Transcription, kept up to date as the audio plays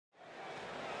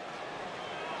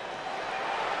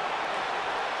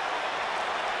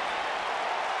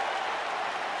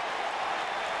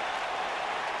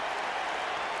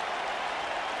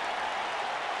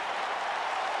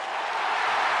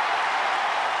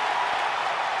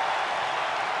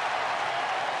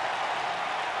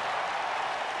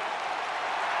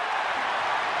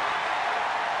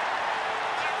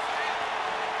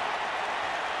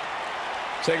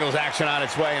Singles action on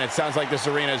its way, and it sounds like this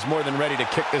arena is more than ready to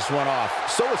kick this one off.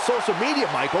 So is social media,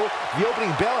 Michael. The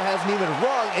opening bell hasn't even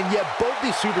rung, and yet both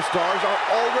these superstars are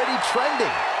already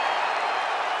trending.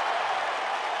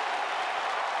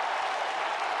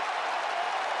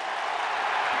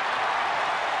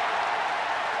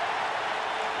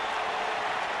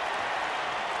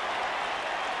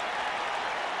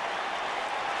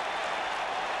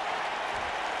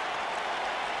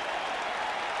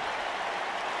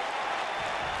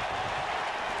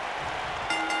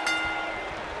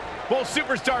 Both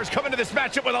superstars come into this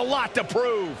matchup with a lot to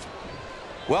prove.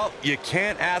 Well, you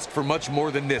can't ask for much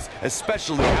more than this,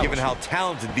 especially given how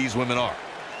talented these women are.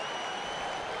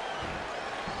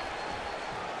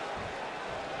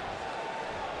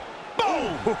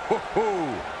 Boom! Ho, ho,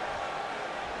 ho.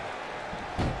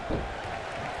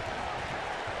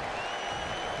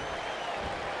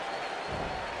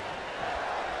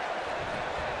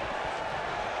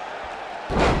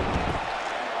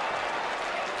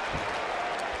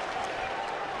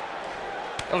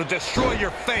 It'll destroy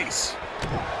your face.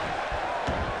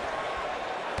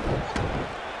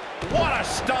 What a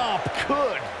stomp!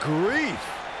 Good grief.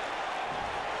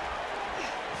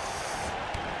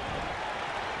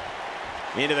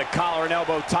 Into the collar and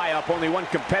elbow tie-up. Only one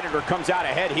competitor comes out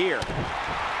ahead here.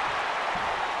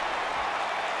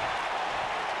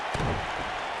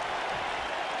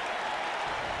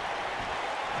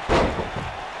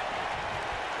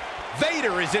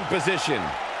 Vader is in position.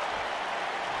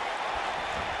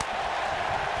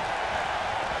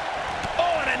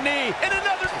 Knee, and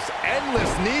another.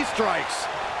 Endless knee strikes.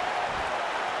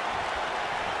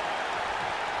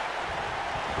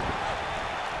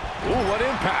 Ooh, what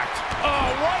impact. Oh,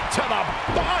 right to the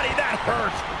body. That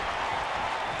hurt.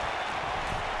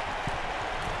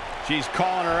 She's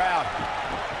calling her out.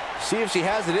 See if she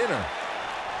has it in her.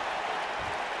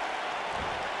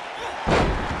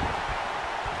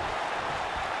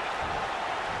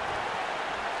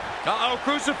 Uh-oh,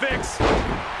 crucifix.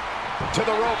 To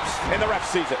the ropes, and the ref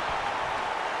sees it.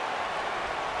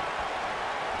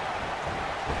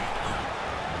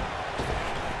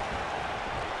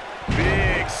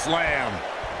 Big slam.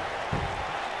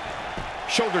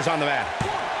 Shoulders on the mat.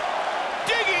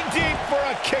 Digging deep for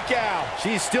a kick out.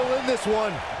 She's still in this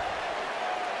one.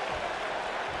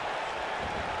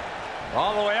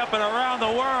 All the way up and around the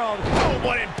world. Oh,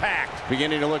 what impact.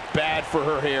 Beginning to look bad for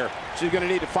her here. She's going to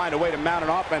need to find a way to mount an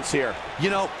offense here. You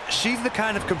know, she's the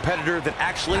kind of competitor that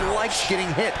actually likes getting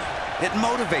hit. It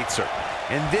motivates her.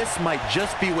 And this might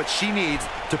just be what she needs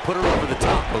to put her over the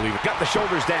top, believe it. Got the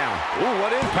shoulders down. Ooh,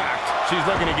 what impact. She's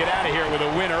looking to get out of here with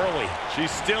a win early. She's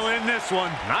still in this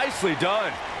one. Nicely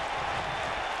done.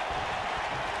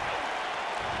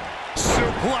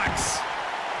 Suplex.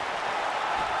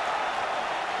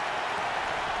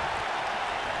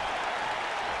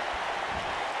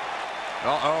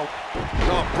 Uh-oh.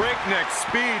 Oh, breakneck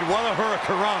speed. What a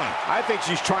hurricanrana. I think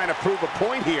she's trying to prove a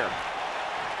point here.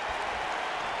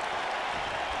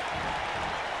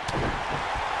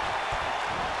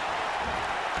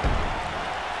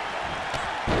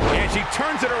 And she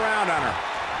turns it around on her.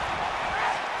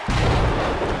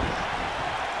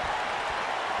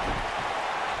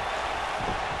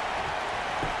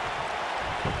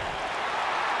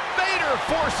 Vader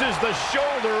forces the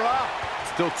shoulder up.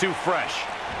 Still too fresh.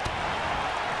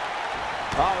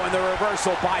 Oh, and the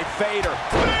reversal by Vader.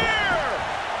 Spear!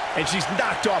 And she's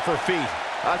knocked off her feet.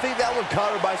 I think that one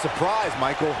caught her by surprise,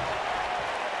 Michael.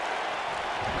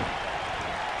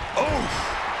 Oof.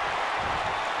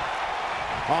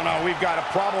 Oh, no, we've got a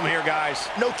problem here, guys.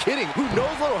 No kidding. Who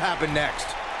knows what'll happen next?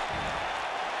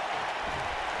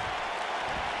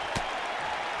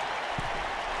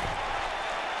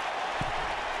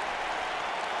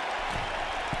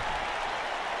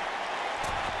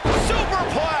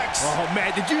 Oh,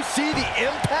 man, did you see the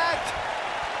impact?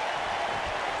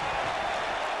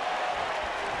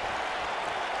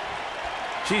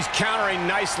 She's countering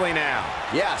nicely now.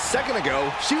 Yeah, a second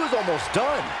ago, she was almost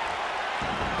done.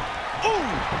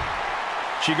 Ooh!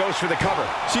 She goes for the cover.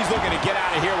 She's looking to get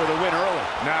out of here with a win early.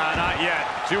 Nah, not yet.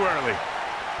 Too early.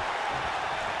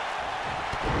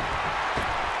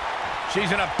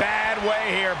 She's in a bad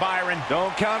way here, Byron.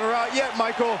 Don't count her out yet,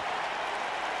 Michael.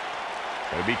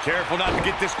 Gotta be careful not to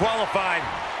get disqualified.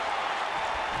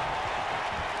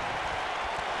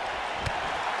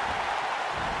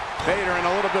 Vader in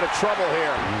a little bit of trouble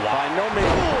here. By no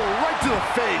means. Oh, right to the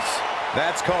face.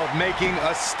 That's called making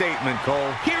a statement,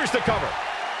 Cole. Here's the cover.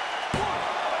 1,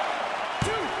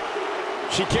 2.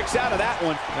 She kicks out of that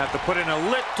one. Have to put in a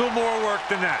little more work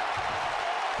than that.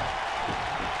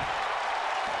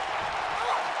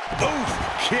 Oof,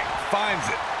 kick finds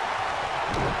it.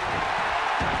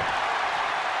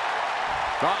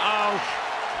 Uh-oh.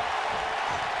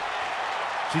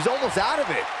 She's almost out of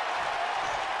it.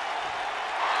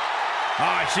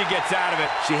 Oh, she gets out of it.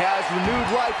 She has renewed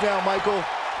life now, Michael.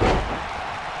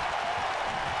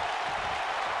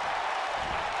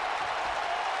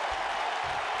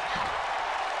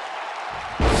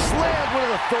 Slammed with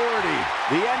authority.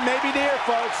 The end may be near,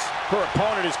 folks. Her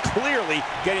opponent is clearly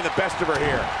getting the best of her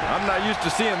here. I'm not used to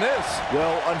seeing this.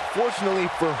 Well, unfortunately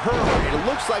for her, it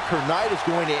looks like her night is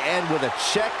going to end with a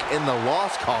check in the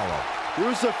loss column.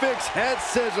 Crucifix head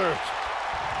scissors.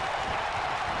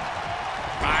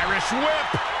 Irish whip.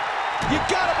 You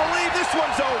gotta believe this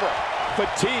one's over.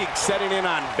 Fatigue setting in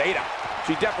on Lita.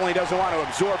 She definitely doesn't want to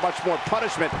absorb much more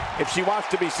punishment if she wants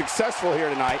to be successful here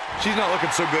tonight. She's not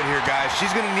looking so good here, guys. She's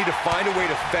going to need to find a way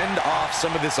to fend off some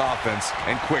of this offense,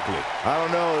 and quickly. I don't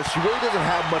know. She really doesn't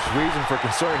have much reason for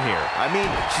concern here. I mean,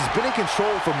 she's been in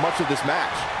control for much of this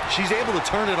match. She's able to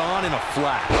turn it on in a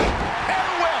flash. And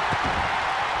whip.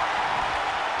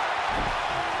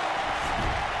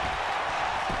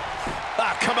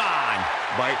 Ah, come on.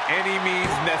 By any means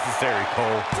necessary,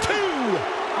 Cole.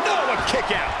 2. No, a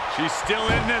kick out. She's still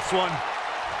in this one.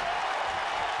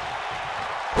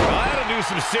 Well, that'll do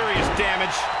some serious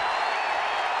damage.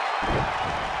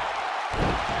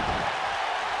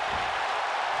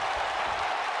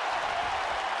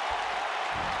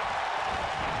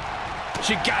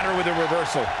 She got her with a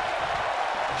reversal.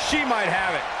 She might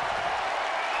have it.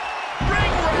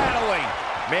 Ring rattling.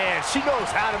 Man, she knows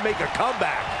how to make a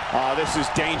comeback. Oh, this is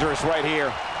dangerous right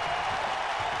here.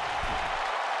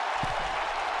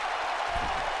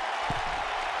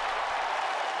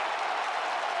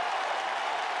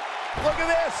 Look at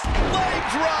this. Leg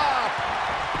drop.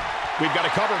 We've got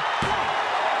it covered.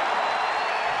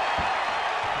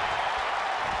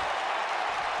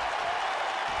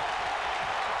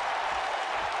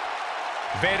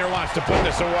 Vader wants to put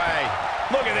this away.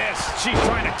 Look at this. She's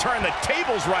trying to turn the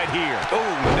tables right here.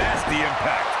 Oh, nasty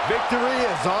impact. Victory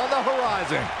is on the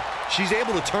horizon. She's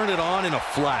able to turn it on in a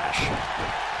flash.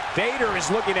 Vader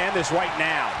is looking to end this right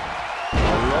now. A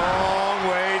long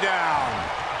way down.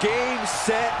 Game,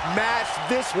 set, match.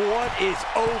 This one is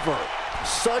over.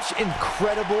 Such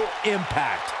incredible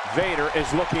impact. Vader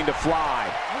is looking to fly.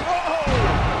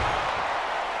 Whoa!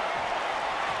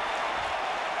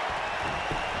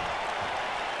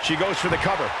 She goes for the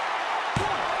cover. 1,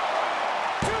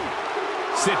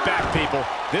 2. Sit back, people.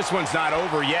 This one's not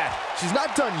over yet. She's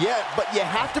not done yet, but you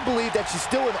have to believe that she's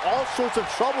still in all sorts of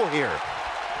trouble here.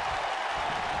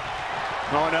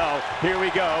 Oh, no. Here we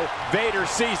go. Vader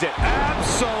sees it.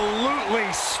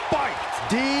 Absolutely spiked.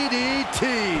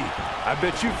 DDT. I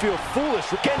bet you feel foolish.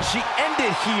 Can she end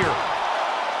it here?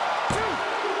 2,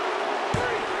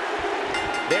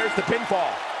 3. There's the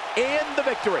pinfall and the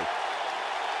victory.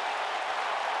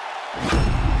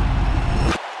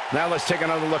 Now let's take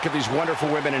another look at these wonderful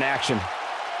women in action.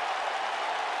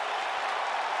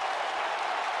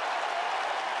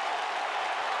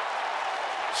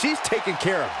 She's taking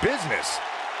care of business.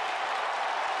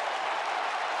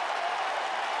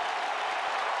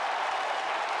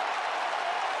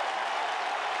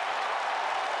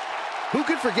 Who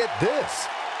could forget this?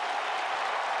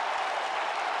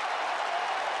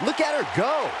 Look at her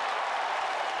go.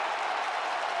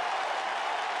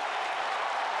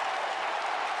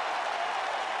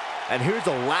 And here's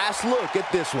a last look at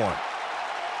this one.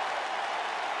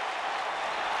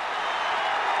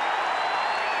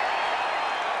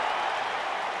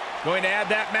 Going to add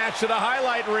that match to the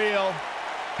highlight reel.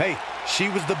 Hey, she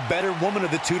was the better woman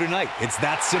of the two tonight. It's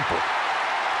that simple.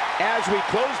 As we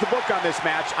close the book on this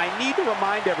match, I need to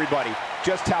remind everybody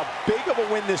just how big of a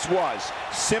win this was.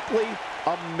 Simply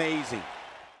amazing.